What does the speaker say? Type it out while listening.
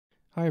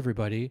Hi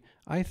everybody.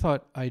 I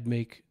thought I'd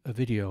make a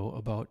video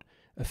about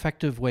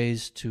effective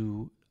ways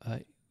to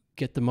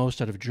get the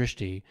most out of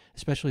Drishti,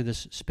 especially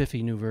this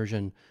spiffy new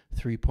version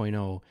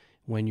 3.0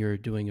 when you're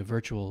doing a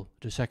virtual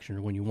dissection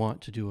or when you want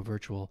to do a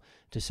virtual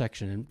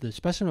dissection. And the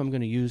specimen I'm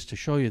going to use to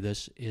show you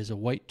this is a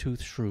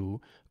white-toothed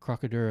shrew,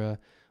 Crocodura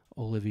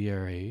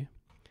olivieri,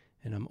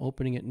 and I'm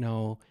opening it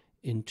now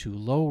into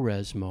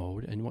low-res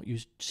mode. And what you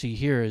see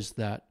here is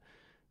that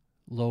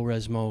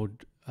low-res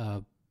mode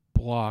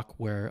block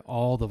where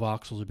all the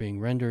voxels are being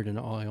rendered, and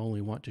I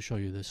only want to show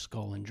you the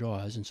skull and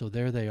jaws, and so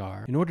there they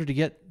are. In order to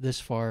get this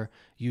far,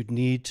 you'd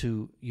need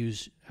to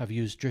have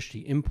used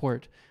Drishti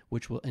Import,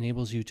 which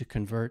enables you to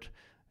convert,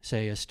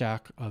 say, a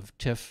stack of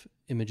TIFF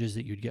images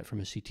that you'd get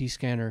from a CT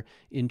scanner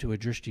into a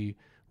Drishti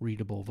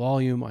readable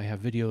volume. I have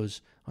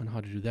videos on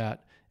how to do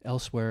that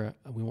elsewhere.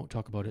 We won't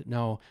talk about it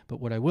now, but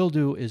what I will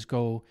do is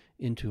go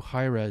into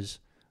high-res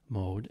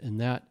mode,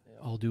 and that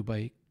I'll do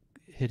by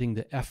hitting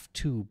the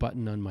F2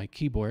 button on my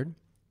keyboard,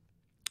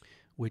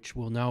 which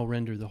will now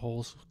render the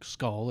whole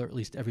skull, or at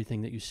least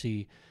everything that you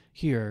see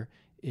here,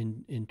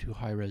 into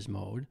high-res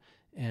mode.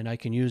 And I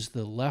can use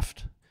the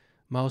left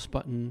mouse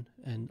button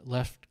and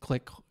left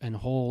click and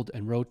hold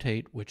and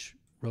rotate, which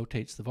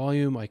rotates the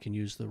volume. I can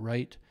use the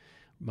right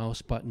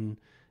mouse button,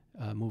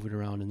 move it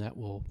around, and that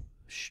will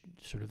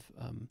sort of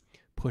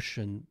push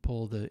and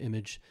pull the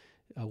image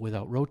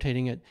without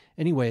rotating it.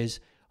 Anyways,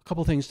 a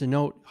couple things to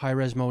note.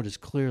 High-res mode is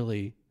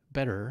clearly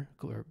better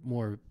or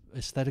more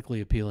aesthetically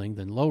appealing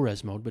than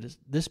low-res mode, but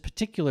this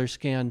particular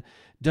scan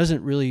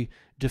doesn't really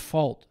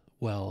default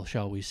well,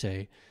 shall we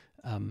say.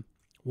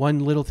 One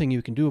little thing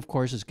you can do, of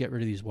course, is get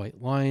rid of these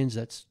white lines.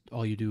 That's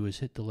all you do is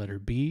hit the letter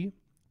B.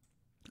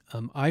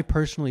 I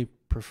personally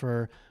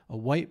prefer a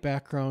white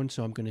background,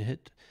 so I'm going to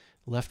hit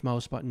left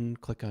mouse button,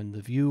 click on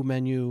the View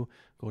menu,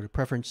 go to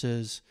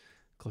Preferences,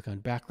 click on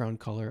Background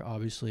Color,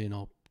 obviously, and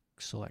I'll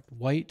select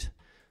white.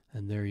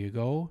 And there you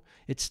go.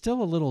 It's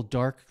still a little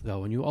dark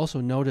though, and you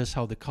also notice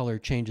how the color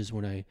changes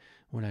when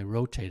I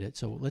rotate it.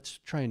 So let's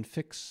try and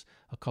fix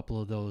a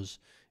couple of those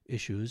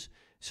issues.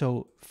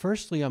 So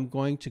firstly, I'm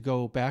going to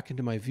go back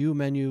into my View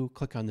menu,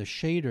 click on the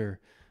Shader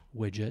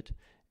widget,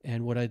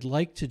 and what I'd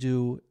like to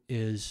do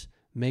is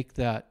make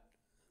that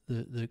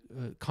the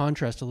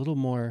contrast a little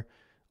more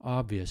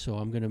obvious. So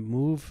I'm going to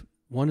move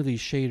one of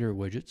these shader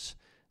widgets,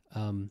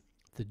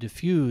 the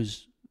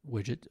diffuse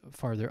widget,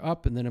 farther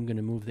up, and then I'm going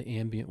to move the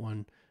ambient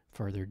one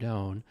farther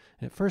down.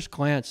 And at first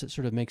glance, it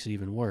sort of makes it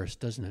even worse,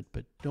 doesn't it?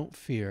 But don't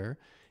fear.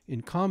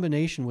 In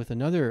combination with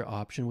another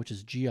option, which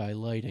is GI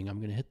lighting, I'm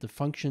going to hit the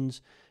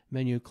Functions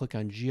menu, click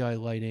on GI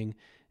lighting,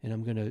 and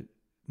I'm going to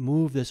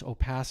move this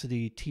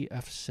opacity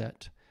TF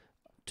set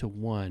to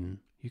 1.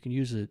 You can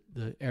use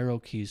the arrow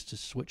keys to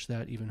switch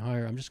that even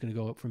higher. I'm just going to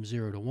go up from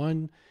 0 to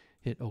 1,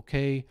 hit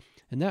OK,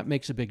 and that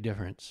makes a big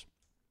difference.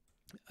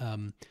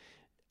 And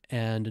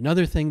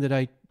another thing that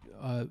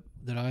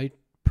I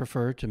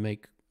prefer to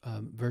make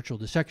virtual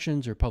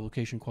dissections or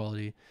publication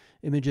quality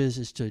images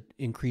is to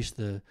increase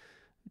the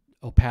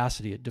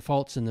opacity. It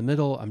defaults in the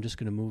middle. I'm just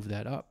going to move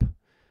that up.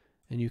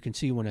 And you can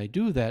see when I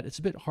do that, it's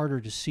a bit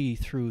harder to see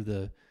through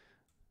the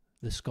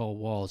skull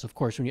walls. Of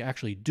course, when you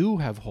actually do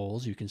have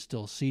holes, you can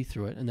still see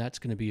through it, and that's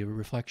going to be a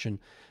reflection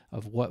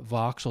of what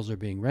voxels are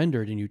being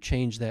rendered, and you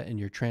change that in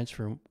your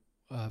transfer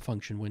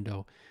function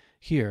window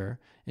here,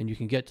 and you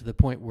can get to the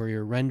point where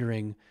you're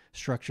rendering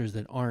structures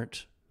that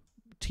aren't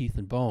teeth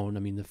and bone. I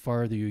mean, the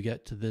farther you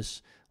get to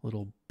this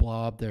little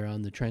blob there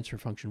on the transfer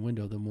function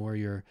window, the more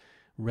you're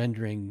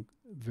rendering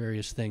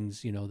various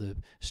things, you know, the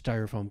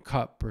styrofoam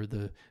cup or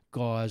the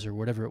gauze or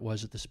whatever it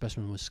was that the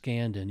specimen was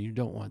scanned in. You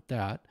don't want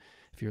that,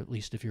 at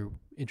least if you're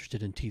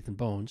interested in teeth and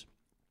bones.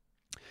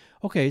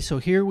 Okay, so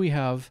here we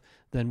have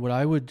then what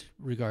I would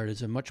regard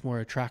as a much more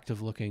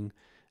attractive looking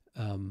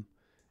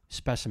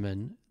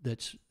specimen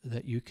that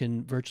you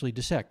can virtually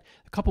dissect.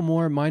 A couple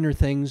more minor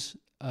things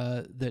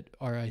that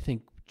are, I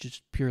think,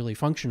 just purely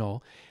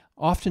functional.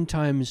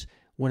 Oftentimes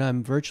when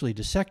I'm virtually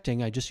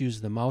dissecting, I just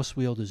use the mouse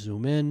wheel to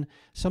zoom in.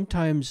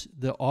 Sometimes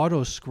the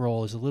auto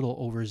scroll is a little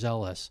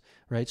overzealous,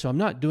 right? So I'm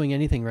not doing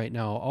anything right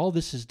now. All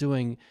this is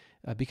doing,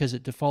 because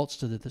it defaults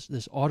to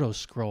this auto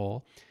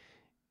scroll,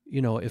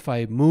 you know, if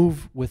I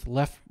move with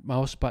left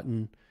mouse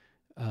button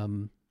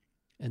and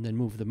then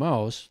move the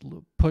mouse,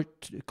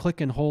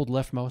 click and hold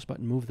left mouse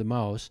button, move the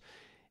mouse,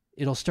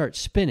 it'll start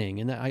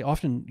spinning, and I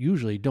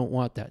usually don't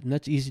want that, and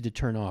that's easy to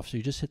turn off. So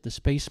you just hit the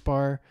space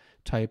bar,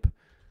 type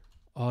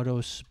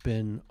auto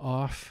spin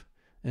off,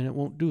 and it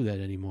won't do that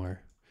anymore.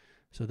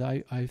 So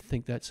I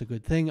think that's a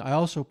good thing. I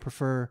also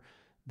prefer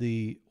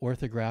the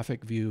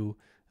orthographic view.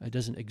 It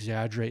doesn't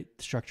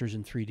exaggerate structures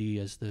in 3D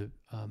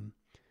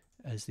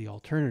as the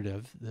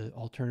alternative. The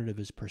alternative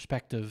is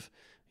perspective,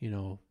 you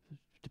know,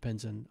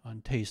 depends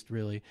on taste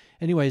really.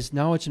 Anyways,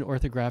 now it's an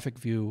orthographic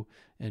view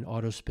and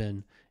auto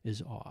spin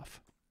is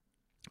off.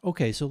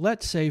 Okay, so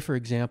let's say, for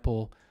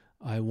example,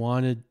 I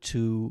wanted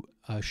to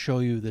show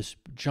you this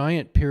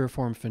giant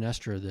piriform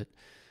fenestra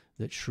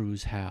that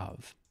shrews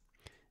have.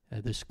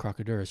 This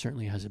Crocodura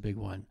certainly has a big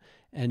one.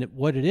 And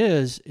what it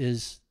is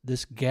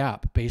this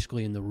gap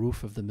basically in the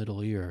roof of the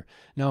middle ear.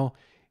 Now,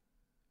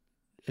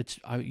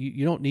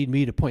 you don't need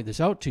me to point this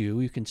out to you.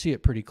 You can see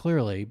it pretty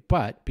clearly.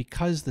 But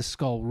because the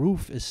skull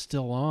roof is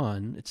still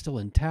on, it's still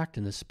intact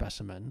in this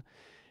specimen,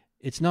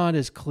 it's not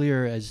as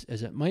clear as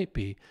it might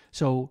be.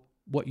 So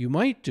what you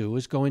might do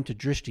is go into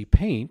Drishti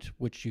Paint,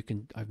 which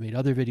I've made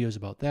other videos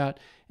about that,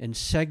 and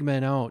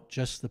segment out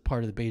just the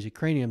part of the basic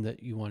cranium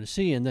that you want to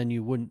see, and then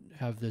you wouldn't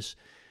have this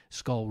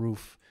skull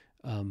roof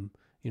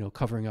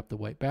covering up the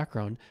white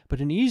background. But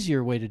an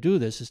easier way to do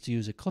this is to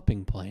use a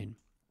clipping plane.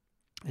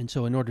 And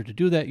so in order to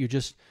do that, you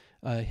just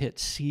hit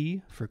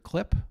C for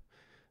clip.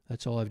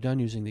 That's all I've done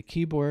using the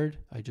keyboard.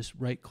 I just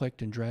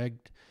right-clicked and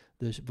dragged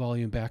this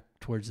volume back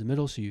towards the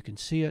middle so you can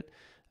see it.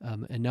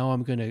 And now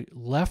I'm going to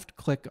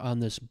left-click on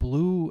this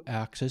blue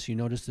axis. You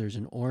notice there's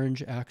an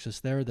orange axis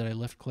there that I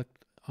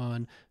left-clicked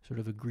on, sort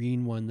of a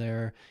green one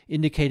there,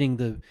 indicating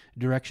the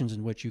directions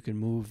in which you can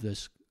move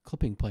this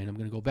clipping plane. I'm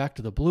going to go back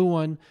to the blue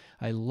one.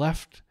 I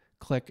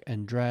left-click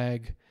and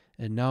drag,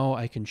 and now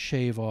I can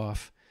shave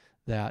off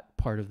that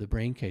part of the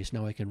brain case.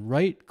 Now I can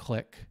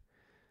right-click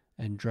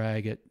and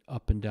drag it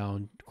up and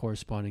down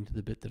corresponding to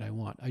the bit that I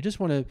want. I just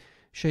want to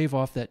shave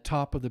off that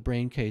top of the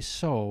brain case,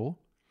 so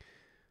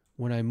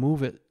when I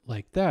move it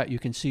like that, you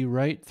can see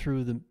right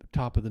through the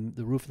top of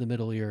the roof of the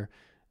middle ear,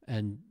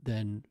 and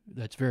then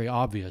that's very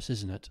obvious,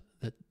 isn't it,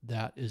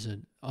 that is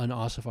an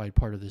unossified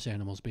part of this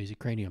animal's basic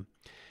cranium.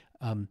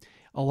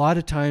 A lot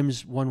of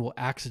times one will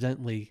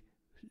accidentally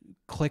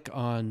click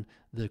on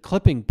the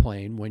clipping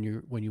plane when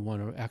you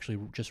want to actually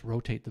just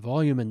rotate the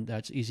volume, and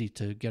that's easy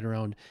to get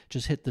around.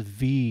 Just hit the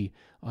V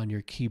on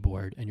your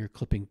keyboard and your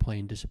clipping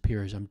plane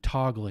disappears. I'm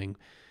toggling.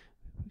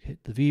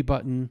 Hit the V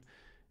button,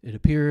 it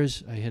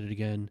appears. I hit it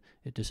again,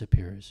 it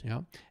disappears.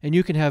 Yeah, and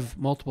you can have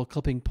multiple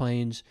clipping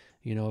planes.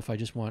 If I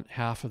just want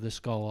half of the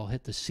skull, I'll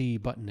hit the C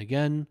button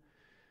again,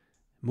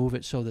 move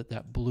it so that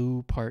that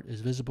blue part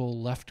is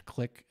visible, left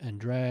click and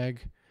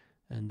drag,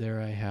 and there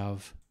I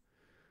have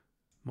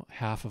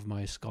half of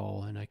my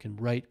skull, and I can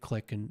right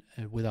click and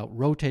without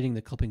rotating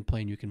the clipping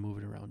plane, you can move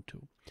it around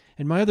too.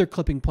 And my other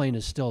clipping plane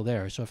is still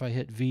there, so if I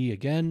hit V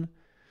again,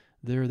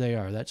 there they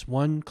are. That's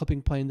one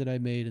clipping plane that I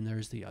made, and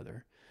there's the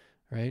other,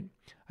 right?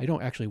 I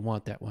don't actually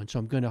want that one, so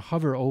I'm going to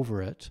hover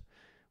over it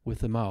with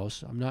the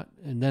mouse.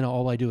 And then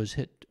all I do is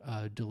hit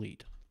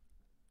delete,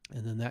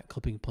 and then that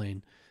clipping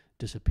plane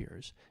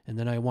disappears. And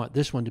then I want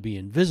this one to be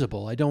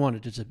invisible. I don't want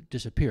it to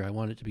disappear. I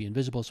want it to be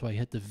invisible, so I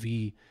hit the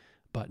V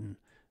button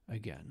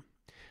again.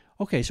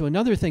 Okay, so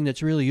another thing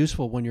that's really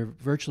useful when you're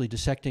virtually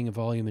dissecting a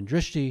volume in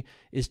Drishti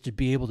is to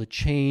be able to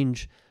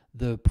change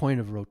the point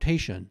of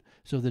rotation.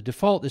 So the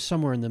default is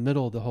somewhere in the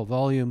middle of the whole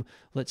volume.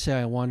 Let's say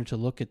I wanted to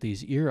look at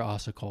these ear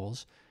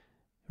ossicles,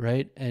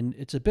 right? And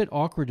it's a bit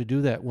awkward to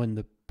do that when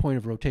the point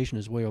of rotation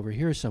is way over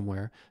here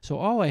somewhere. So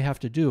all I have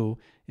to do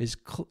is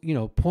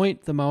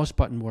point the mouse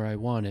button where I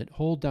want it,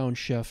 hold down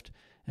Shift,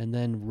 and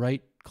then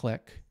right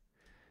click,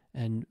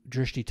 and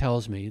Drishti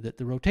tells me that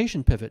the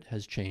rotation pivot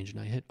has changed,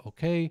 and I hit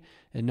OK,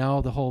 and now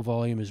the whole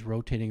volume is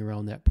rotating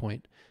around that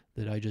point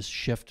that I just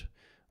Shift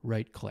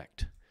right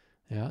clicked.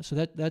 Yeah, so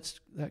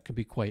that could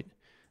be quite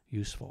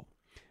useful.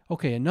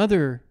 Okay,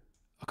 a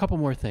couple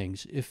more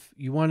things. If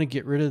you want to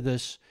get rid of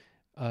this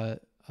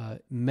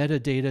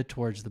metadata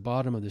towards the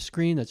bottom of the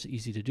screen, that's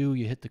easy to do.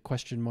 You hit the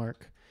question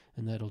mark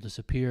and that'll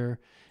disappear.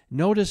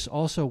 Notice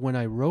also when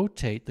I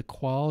rotate, the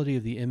quality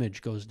of the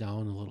image goes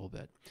down a little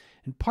bit.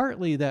 And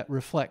partly that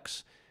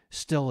reflects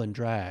still and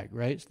drag,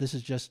 right? So this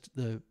is just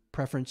the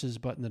preferences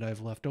button that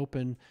I've left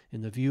open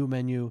in the view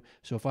menu.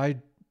 So if I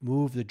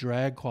move the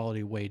drag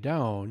quality way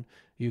down,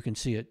 you can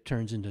see it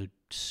turns into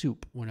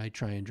soup when I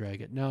try and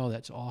drag it. No,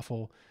 that's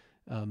awful.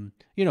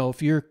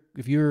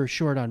 If you're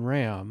short on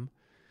RAM,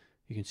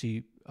 you can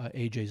see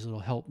AJ's little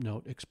help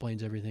note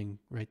explains everything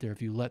right there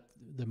if you let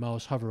the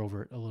mouse hover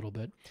over it a little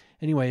bit.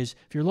 Anyways,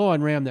 if you're low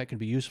on RAM, that can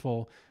be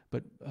useful,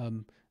 but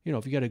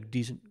if you got a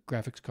decent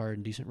graphics card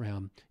and decent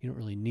RAM, you don't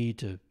really need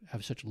to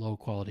have such low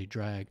quality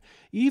drag.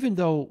 Even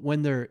though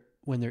when they're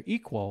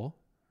equal,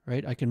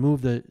 right, I can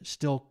move the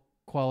still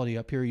quality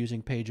up here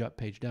using page up,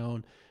 page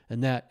down,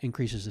 and that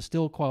increases the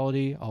still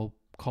quality. I'll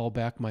call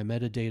back my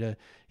metadata.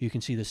 You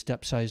can see the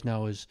step size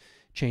now is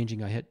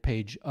changing. I hit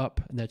page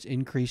up, and that's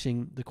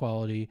increasing the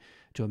quality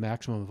to a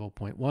maximum of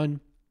 0.1.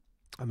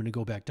 I'm going to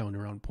go back down to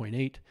around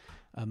 0.8.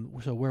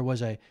 So where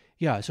was I?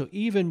 Yeah, so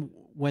even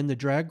when the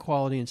drag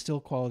quality and still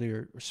quality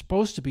are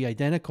supposed to be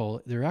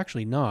identical, they're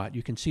actually not.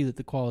 You can see that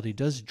the quality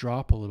does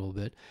drop a little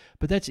bit,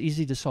 but that's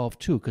easy to solve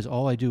too, because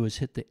all I do is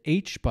hit the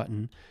H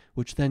button,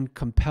 which then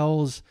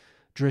compels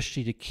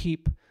Drishti to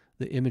keep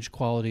the image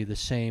quality the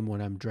same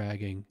when I'm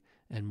dragging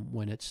and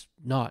when it's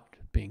not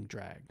being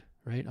dragged,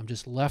 right? I'm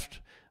just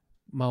left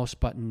mouse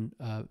button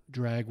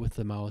drag with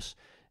the mouse,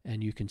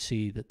 and you can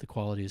see that the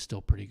quality is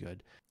still pretty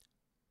good.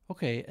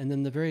 Okay, and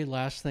then the very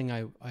last thing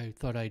I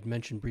thought I'd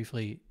mention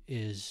briefly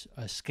is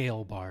a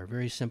scale bar.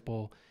 Very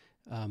simple.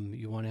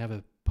 You want to have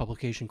a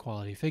publication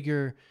quality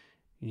figure.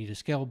 You need a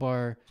scale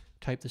bar.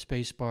 Type the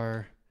space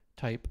bar.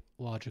 Type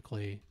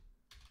logically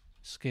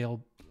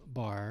scale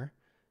bar,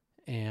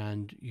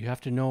 and you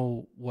have to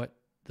know what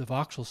the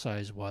voxel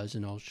size was,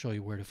 and I'll show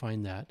you where to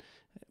find that.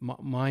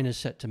 Mine is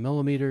set to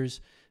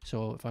millimeters,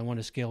 so if I want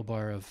a scale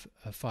bar of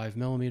 5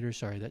 millimeters,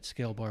 sorry, that's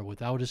scale bar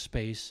without a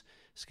space,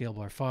 scale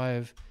bar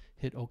 5,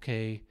 hit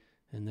OK,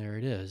 and there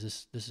it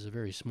is. This is a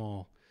very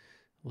small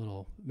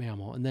little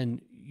mammal. And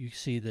then you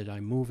see that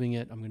I'm moving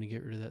it. I'm going to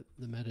get rid of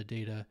the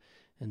metadata,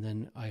 and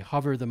then I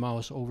hover the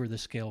mouse over the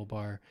scale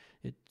bar.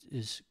 It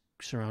is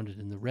surrounded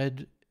in the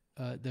red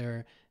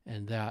there,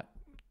 and that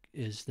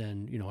is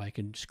then, I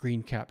can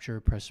screen capture,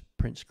 press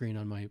print screen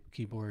on my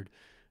keyboard,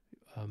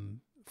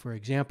 for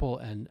example,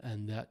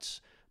 and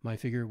that's my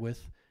figure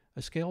with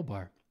a scale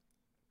bar.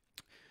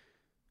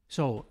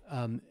 So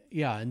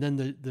yeah, and then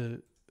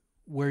the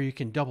where you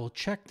can double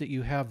check that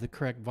you have the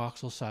correct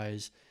voxel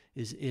size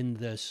is in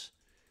this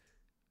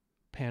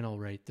panel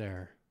right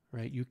there,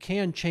 right? You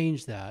can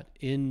change that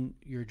in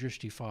your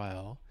Drishti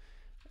file.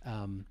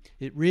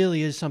 It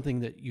really is something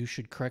that you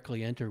should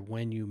correctly enter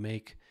when you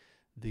make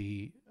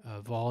the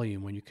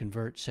volume, when you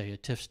convert, say, a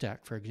TIFF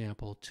stack, for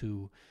example,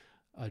 to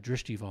a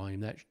Drishti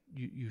volume. That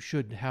you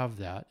should have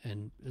that.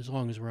 And as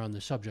long as we're on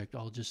the subject,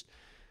 I'll just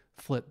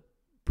flip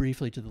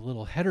briefly to the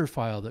little header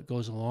file that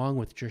goes along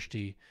with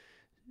Drishti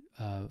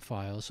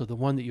files. So the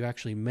one that you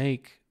actually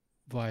make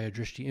via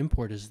Drishti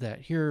Import is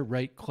that here,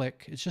 right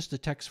click. It's just a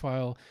text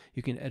file.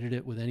 You can edit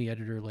it with any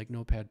editor like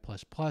Notepad++,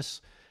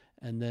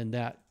 and then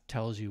that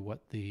tells you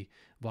what the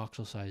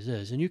voxel size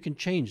is. And you can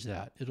change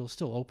that. It'll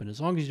still open as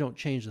long as you don't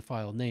change the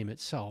file name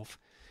itself.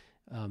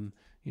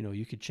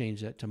 You could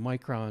change that to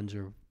microns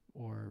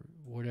or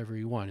whatever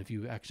you want if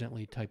you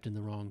accidentally typed in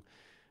the wrong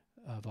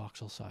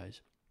voxel size.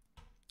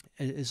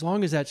 As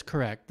long as that's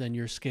correct, then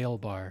your scale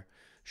bar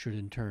should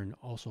in turn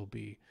also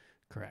be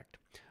correct.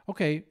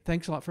 Okay,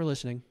 thanks a lot for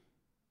listening.